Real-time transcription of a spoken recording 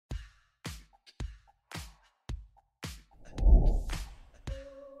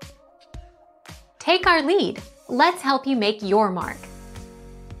Take our lead. Let's help you make your mark.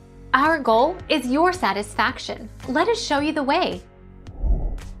 Our goal is your satisfaction. Let us show you the way.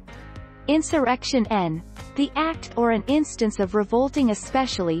 Insurrection N. The act or an instance of revolting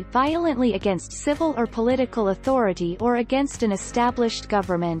especially violently against civil or political authority or against an established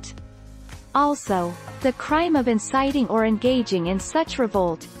government. Also, the crime of inciting or engaging in such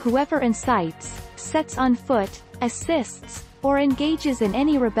revolt, whoever incites, sets on foot, assists, or engages in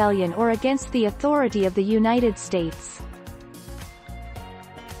any rebellion or against the authority of the United States.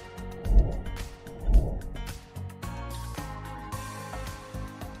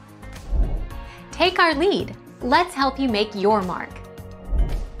 Take our lead. Let's help you make your mark.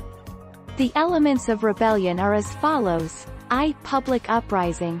 The elements of rebellion are as follows: I. Public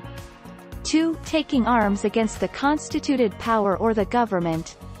uprising. 2. Taking arms against the constituted power or the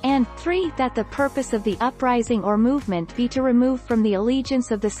government. And 3. That the purpose of the uprising or movement be to remove from the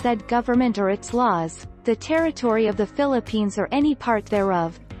allegiance of the said government or its laws, the territory of the Philippines or any part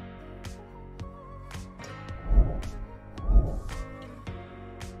thereof.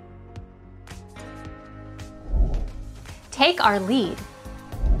 Take our lead.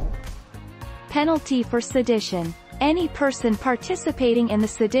 Penalty for sedition. Any person participating in the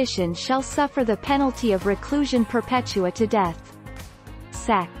sedition shall suffer the penalty of reclusion perpetua to death.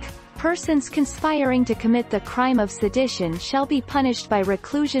 Sec. Persons conspiring to commit the crime of sedition shall be punished by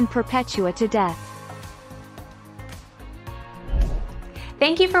reclusion perpetua to death.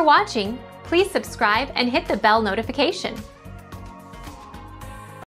 Thank you for watching. Please subscribe and hit the bell notification.